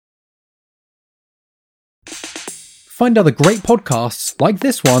Find other great podcasts like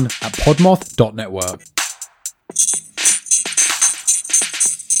this one at podmoth.network.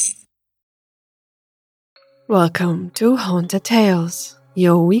 Welcome to Haunted Tales,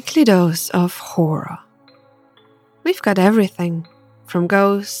 your weekly dose of horror. We've got everything, from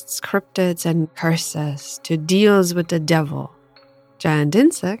ghosts, cryptids, and curses to deals with the devil, giant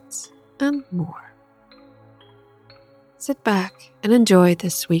insects, and more. Sit back and enjoy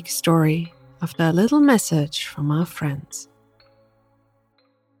this week's story after a little message from our friends.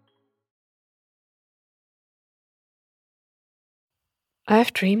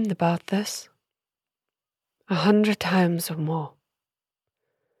 I've dreamed about this 100 times or more.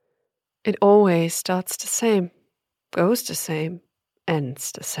 It always starts the same, goes the same,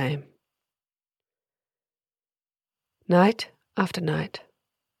 ends the same. Night after night.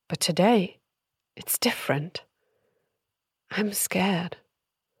 But today, it's different. I'm scared.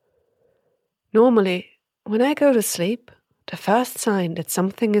 Normally, when I go to sleep, the first sign that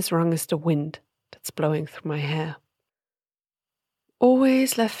something is wrong is the wind that's blowing through my hair.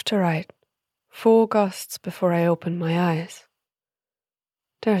 Always left to right, 4 gusts before I open my eyes.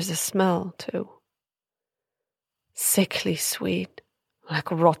 There's a smell, too. Sickly sweet, like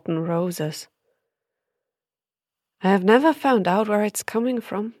rotten roses. I have never found out where it's coming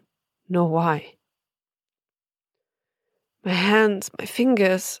from, nor why. My hands, my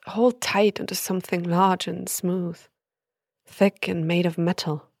fingers hold tight into something large and smooth, thick and made of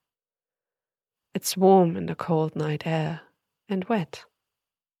metal. It's warm in the cold night air and wet.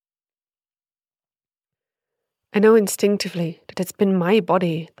 I know instinctively that it's been my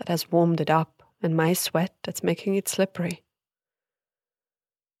body that has warmed it up and my sweat that's making it slippery.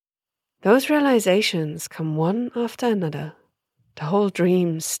 Those realizations come one after another. The whole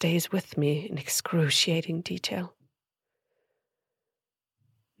dream stays with me in excruciating detail.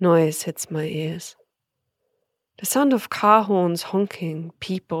 Noise hits my ears. The sound of car horns honking,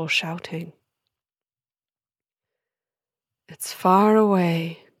 people shouting. It's far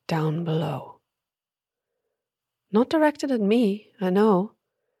away, down below. Not directed at me, I know.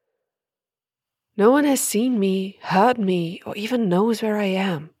 No one has seen me, heard me, or even knows where I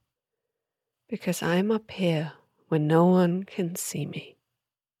am. Because I'm up here when no one can see me.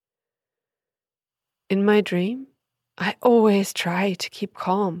 In my dream, I always try to keep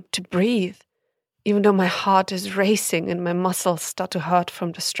calm, to breathe, even though my heart is racing and my muscles start to hurt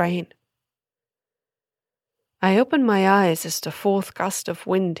from the strain. I open my eyes as the 4th gust of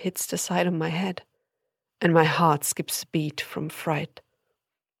wind hits the side of my head, and my heart skips a beat from fright.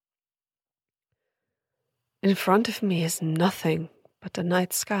 In front of me is nothing but the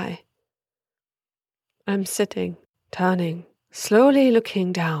night sky. I'm sitting, turning, slowly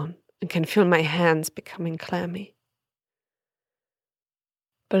looking down, and can feel my hands becoming clammy.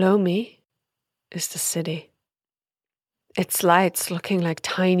 Below me is the city. Its lights looking like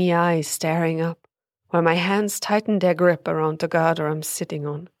tiny eyes staring up, while my hands tighten their grip around the girder I'm sitting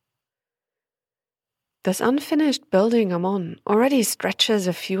on. This unfinished building I'm on already stretches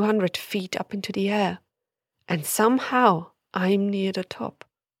a few hundred feet up into the air, and somehow I'm near the top.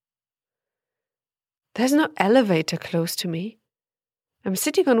 There's no elevator close to me. I'm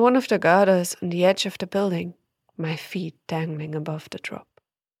sitting on one of the girders on the edge of the building, my feet dangling above the drop.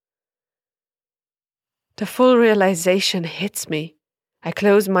 The full realization hits me. I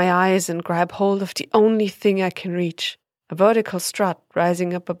close my eyes and grab hold of the only thing I can reach, a vertical strut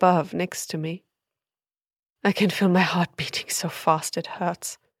rising up above next to me. I can feel my heart beating so fast it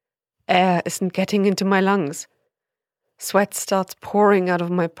hurts. Air isn't getting into my lungs. Sweat starts pouring out of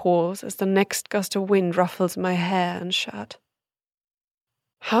my pores as the next gust of wind ruffles my hair and shirt.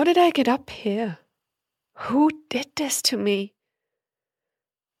 How did I get up here? Who did this to me?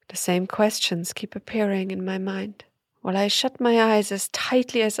 The same questions keep appearing in my mind, while I shut my eyes as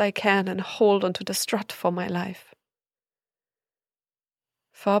tightly as I can and hold onto the strut for my life.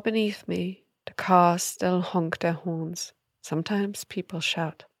 Far beneath me, the cars still honk their horns. Sometimes people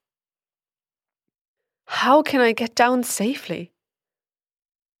shout. How can I get down safely?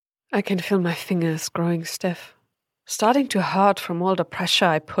 I can feel my fingers growing stiff, starting to hurt from all the pressure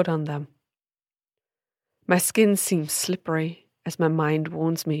I put on them. My skin seems slippery as my mind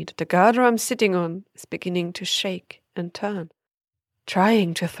warns me that the girder I'm sitting on is beginning to shake and turn,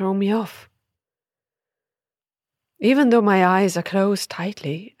 trying to throw me off. Even though my eyes are closed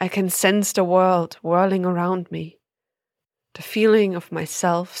tightly, I can sense the world whirling around me. The feeling of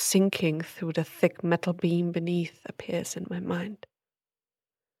myself sinking through the thick metal beam beneath appears in my mind.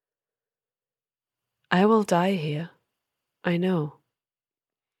 I will die here, I know.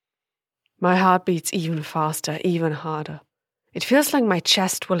 My heart beats even faster, even harder. It feels like my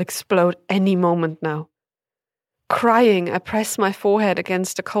chest will explode any moment now. Crying, I press my forehead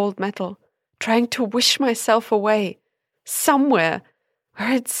against the cold metal, trying to wish myself away, somewhere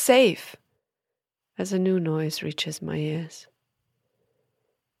where it's safe, as a new noise reaches my ears.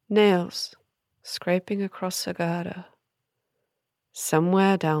 Nails scraping across the girder,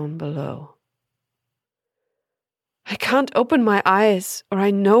 somewhere down below. I can't open my eyes, or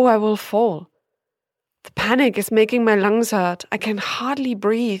I know I will fall. The panic is making my lungs hurt. I can hardly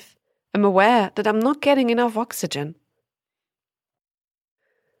breathe. I'm aware that I'm not getting enough oxygen.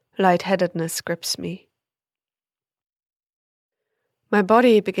 Lightheadedness grips me. My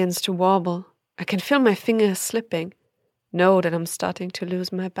body begins to wobble. I can feel my fingers slipping. Know that I'm starting to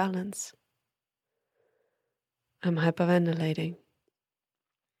lose my balance. I'm hyperventilating.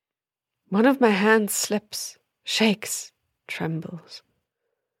 One of my hands slips, shakes, trembles.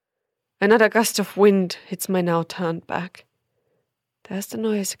 Another gust of wind hits my now turned back. There's the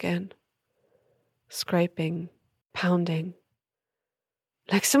noise again. Scraping, pounding.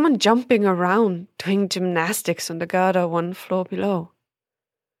 Like someone jumping around, doing gymnastics on the girder 1 floor below.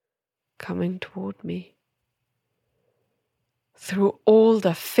 Coming toward me. Through all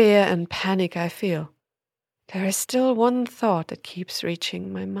the fear and panic I feel, there is still one thought that keeps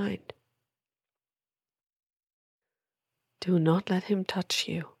reaching my mind. Do not let him touch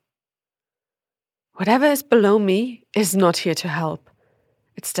you. Whatever is below me is not here to help.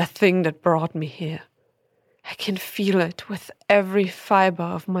 It's the thing that brought me here. I can feel it with every fiber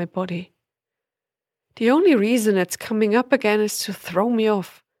of my body. The only reason it's coming up again is to throw me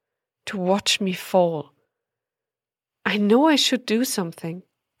off, to watch me fall. I know I should do something,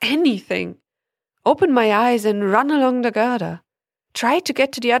 anything. Open my eyes and run along the girder. Try to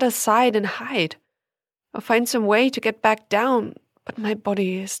get to the other side and hide. Or find some way to get back down, but my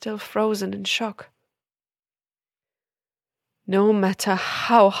body is still frozen in shock. No matter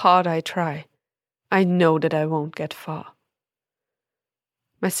how hard I try, I know that I won't get far.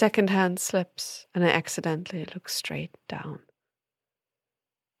 My second hand slips and I accidentally look straight down.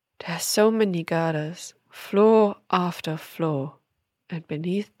 There are so many girders, floor after floor, and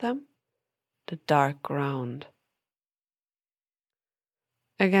beneath them, the dark ground.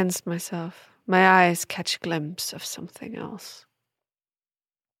 Against myself, my eyes catch a glimpse of something else.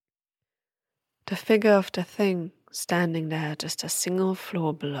 The figure of the thing standing there just a single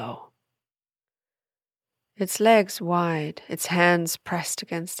floor below. Its legs wide, its hands pressed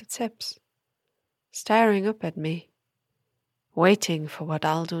against its hips, staring up at me, waiting for what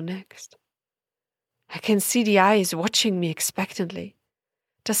I'll do next. I can see the eyes watching me expectantly,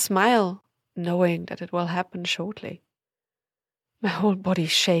 the smile knowing that it will happen shortly. My whole body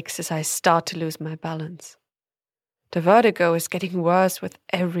shakes as I start to lose my balance. The vertigo is getting worse with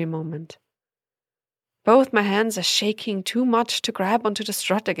every moment. Both my hands are shaking too much to grab onto the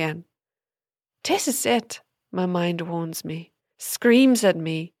strut again. This is it, my mind warns me, screams at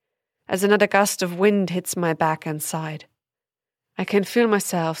me as another gust of wind hits my back and side. I can feel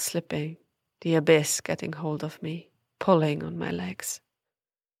myself slipping, the abyss getting hold of me, pulling on my legs.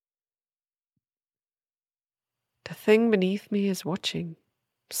 The thing beneath me is watching,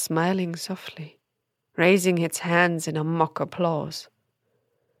 smiling softly, raising its hands in a mock applause.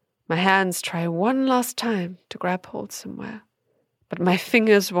 My hands try one last time to grab hold somewhere, but my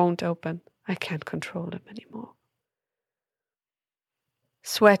fingers won't open. I can't control them anymore.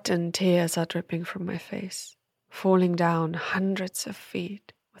 Sweat and tears are dripping from my face, falling down hundreds of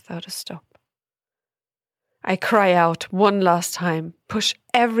feet without a stop. I cry out one last time, push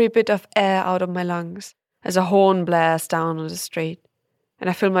every bit of air out of my lungs as a horn blares down on the street, and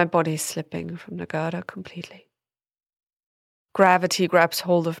I feel my body slipping from the girder completely. Gravity grabs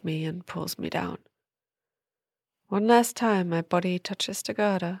hold of me and pulls me down. One last time my body touches the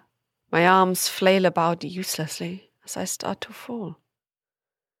girder. My arms flail about uselessly as I start to fall.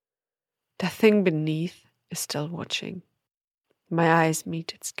 The thing beneath is still watching. My eyes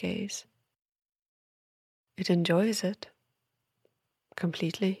meet its gaze. It enjoys it.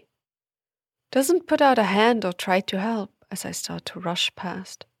 Completely. Doesn't put out a hand or try to help as I start to rush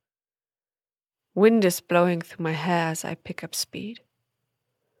past. Wind is blowing through my hair as I pick up speed.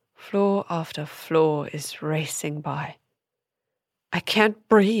 Floor after floor is racing by. I can't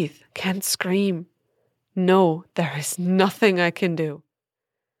breathe, can't scream. No, there is nothing I can do.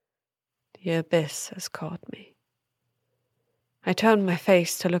 The abyss has caught me. I turn my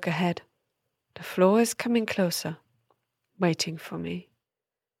face to look ahead. The floor is coming closer, waiting for me.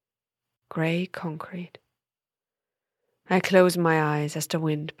 Grey concrete. I close my eyes as the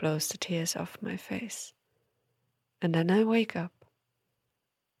wind blows the tears off my face. And then I wake up.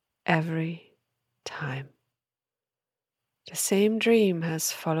 Every time. The same dream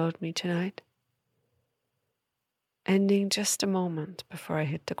has followed me tonight. ending just a moment before I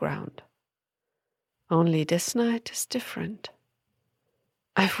hit the ground. Only this night is different.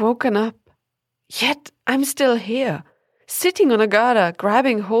 I've woken up, yet I'm still here, sitting on a girder,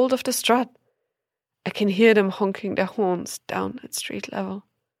 grabbing hold of the strut. I can hear them honking their horns down at street level.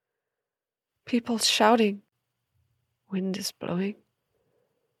 People shouting. Wind is blowing.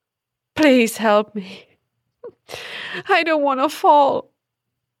 Please help me. I don't want to fall.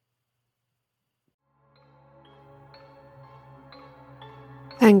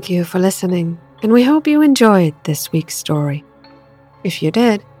 Thank you for listening, and we hope you enjoyed this week's story. If you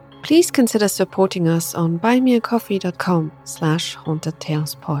did, please consider supporting us on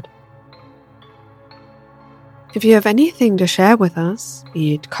buymeacoffee.com/hauntedtalespod. If you have anything to share with us,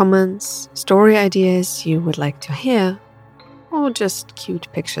 be it comments, story ideas you would like to hear, or just cute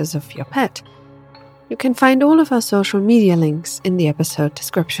pictures of your pet, you can find all of our social media links in the episode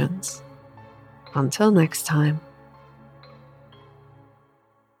descriptions. Until next time.